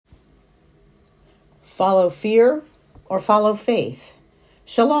Follow fear or follow faith?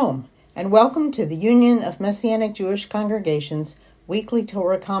 Shalom, and welcome to the Union of Messianic Jewish Congregations weekly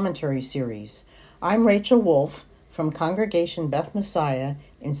Torah commentary series. I'm Rachel Wolf from Congregation Beth Messiah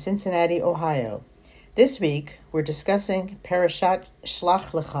in Cincinnati, Ohio. This week, we're discussing Parashat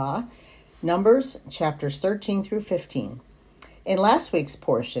Shlach Lecha, Numbers chapters 13 through 15. In last week's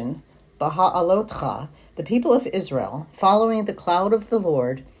portion, Baha'alotcha, the people of Israel, following the cloud of the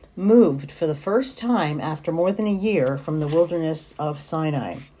Lord, moved for the first time after more than a year from the wilderness of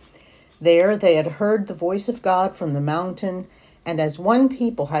Sinai. There they had heard the voice of God from the mountain, and as one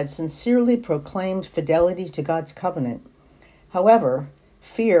people had sincerely proclaimed fidelity to God's covenant. However,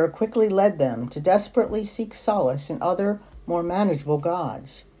 fear quickly led them to desperately seek solace in other, more manageable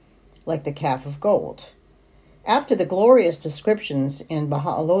gods, like the calf of gold. After the glorious descriptions in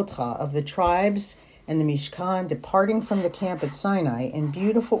Baha'alotcha of the tribes and the Mishkan departing from the camp at Sinai in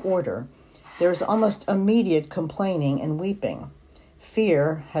beautiful order, there is almost immediate complaining and weeping.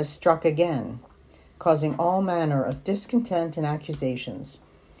 Fear has struck again, causing all manner of discontent and accusations.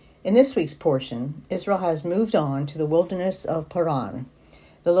 In this week's portion, Israel has moved on to the wilderness of Paran.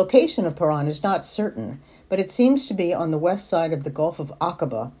 The location of Paran is not certain, but it seems to be on the west side of the Gulf of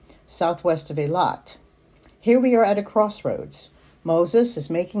Aqaba, southwest of Eilat. Here we are at a crossroads. Moses is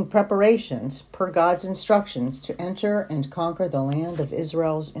making preparations per God's instructions to enter and conquer the land of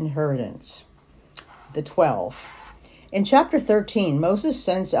Israel's inheritance. The 12. In chapter 13, Moses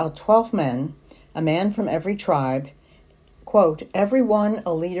sends out 12 men, a man from every tribe, quote, every one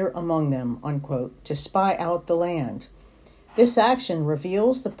a leader among them, unquote, to spy out the land. This action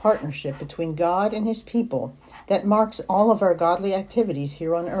reveals the partnership between God and his people that marks all of our godly activities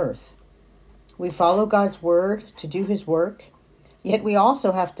here on earth. We follow God's word to do his work, yet we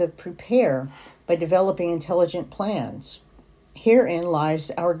also have to prepare by developing intelligent plans. Herein lies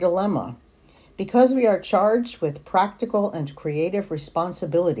our dilemma. Because we are charged with practical and creative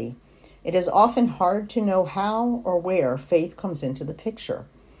responsibility, it is often hard to know how or where faith comes into the picture.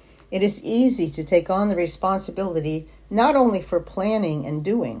 It is easy to take on the responsibility not only for planning and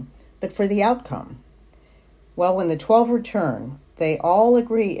doing, but for the outcome. Well, when the 12 return, they all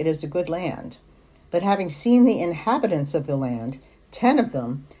agree it is a good land. But having seen the inhabitants of the land, 10 of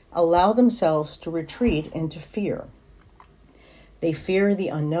them allow themselves to retreat into fear. They fear the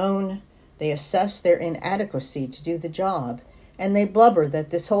unknown, they assess their inadequacy to do the job, and they blubber that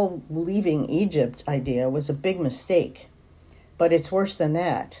this whole leaving Egypt idea was a big mistake. But it's worse than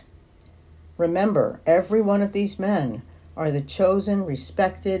that. Remember, every one of these men are the chosen,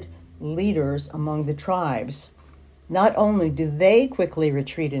 respected leaders among the tribes. Not only do they quickly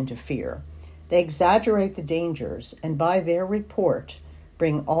retreat into fear, they exaggerate the dangers, and by their report,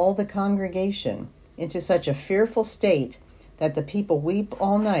 bring all the congregation into such a fearful state that the people weep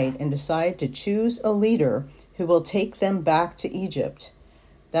all night and decide to choose a leader who will take them back to Egypt.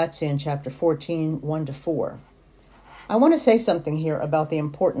 That's in chapter 14, 1-4. I want to say something here about the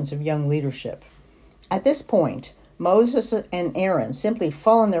importance of young leadership. At this point, Moses and Aaron simply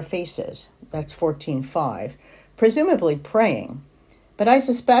fall on their faces. That's 14:5, presumably praying. But I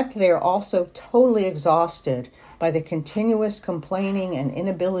suspect they are also totally exhausted by the continuous complaining and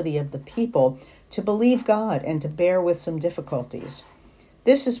inability of the people to believe God and to bear with some difficulties.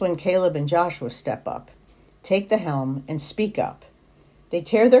 This is when Caleb and Joshua step up, take the helm, and speak up. They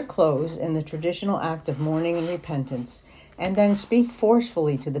tear their clothes in the traditional act of mourning and repentance, and then speak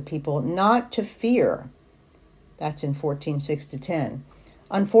forcefully to the people not to fear. That's in 14:6-10.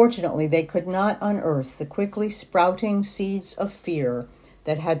 Unfortunately, they could not unearth the quickly sprouting seeds of fear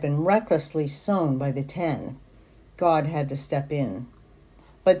that had been recklessly sown by the 10. God had to step in.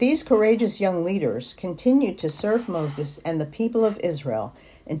 But these courageous young leaders continued to serve Moses and the people of Israel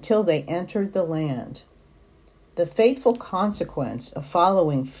until they entered the land. The fateful consequence of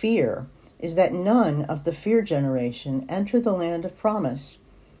following fear is that none of the fear generation enter the land of promise.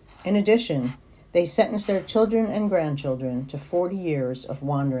 In addition, they sentenced their children and grandchildren to 40 years of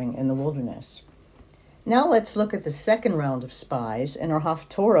wandering in the wilderness. Now let's look at the second round of spies in our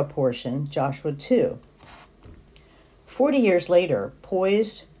Haftorah portion, Joshua 2. 40 years later,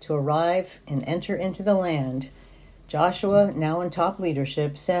 poised to arrive and enter into the land, Joshua, now in top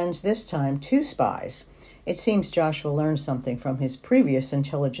leadership, sends this time 2 spies. It seems Joshua learned something from his previous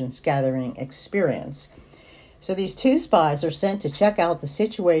intelligence gathering experience. So these 2 spies are sent to check out the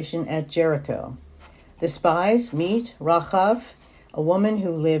situation at Jericho. The spies meet Rachav, a woman who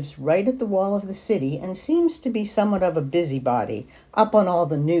lives right at the wall of the city and seems to be somewhat of a busybody, up on all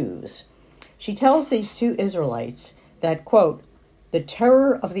the news. She tells these 2 Israelites that, quote, the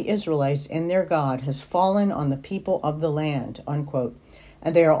terror of the Israelites and their God has fallen on the people of the land, unquote,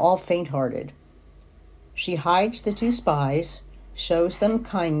 and they are all faint-hearted. She hides the 2 spies, shows them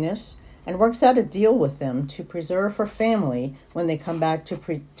kindness, and works out a deal with them to preserve her family when they come back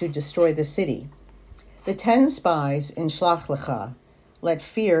to destroy the city. The 10 spies in Shlach Lecha let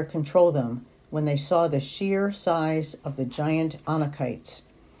fear control them when they saw the sheer size of the giant Anakites.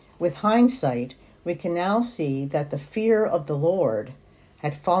 With hindsight, we can now see that the fear of the Lord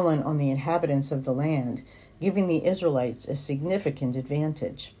had fallen on the inhabitants of the land, giving the Israelites a significant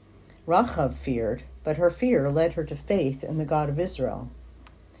advantage. Rachav feared, but her fear led her to faith in the God of Israel.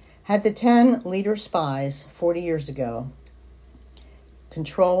 Had the 10 leader spies 40 years ago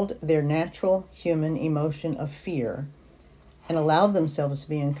controlled their natural human emotion of fear and allowed themselves to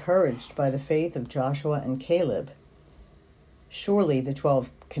be encouraged by the faith of Joshua and Caleb, surely the 12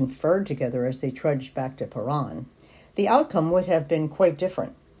 conferred together as they trudged back to Paran, the outcome would have been quite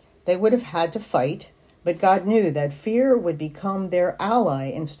different. They would have had to fight, but God knew that fear would become their ally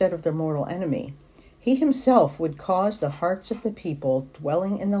instead of their mortal enemy. He himself would cause the hearts of the people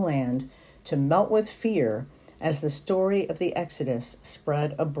dwelling in the land to melt with fear as the story of the Exodus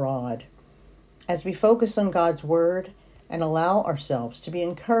spread abroad. As we focus on God's word and allow ourselves to be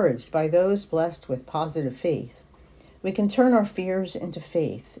encouraged by those blessed with positive faith, we can turn our fears into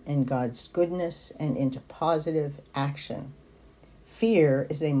faith in God's goodness and into positive action. Fear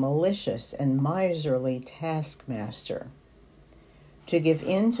is a malicious and miserly taskmaster. To give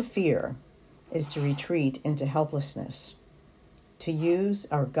in to fear is to retreat into helplessness, to use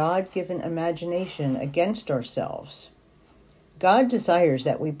our God-given imagination against ourselves. God desires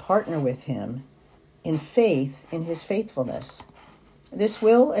that we partner with him in faith in his faithfulness. This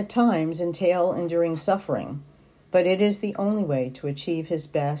will at times entail enduring suffering, but it is the only way to achieve his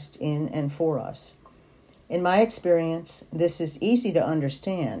best in and for us. In my experience, this is easy to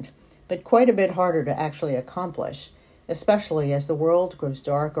understand, but quite a bit harder to actually accomplish, especially as the world grows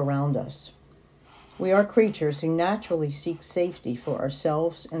dark around us. We are creatures who naturally seek safety for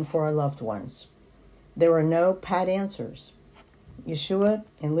ourselves and for our loved ones. There are no pat answers. Yeshua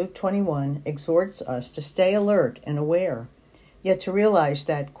in Luke 21 exhorts us to stay alert and aware, yet to realize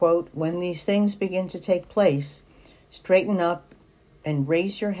that, quote, when these things begin to take place, straighten up and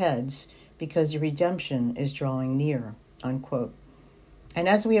raise your heads because your redemption is drawing near, unquote. And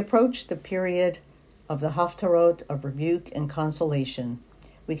as we approach the period of the Haftarot of rebuke and consolation,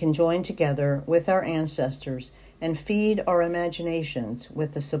 we can join together with our ancestors and feed our imaginations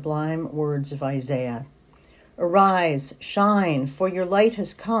with the sublime words of Isaiah. Arise, shine, for your light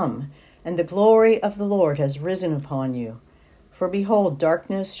has come, and the glory of the Lord has risen upon you. For behold,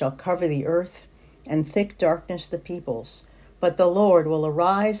 darkness shall cover the earth, and thick darkness the peoples. But the Lord will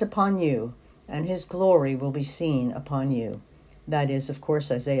arise upon you, and his glory will be seen upon you. That is, of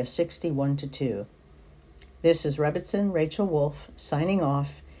course, Isaiah 60:1-2. This is Rebbitzin Rachel Wolf signing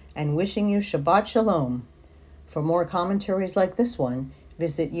off and wishing you Shabbat Shalom. For more commentaries like this one,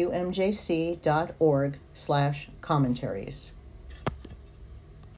 visit umjc.org/commentaries.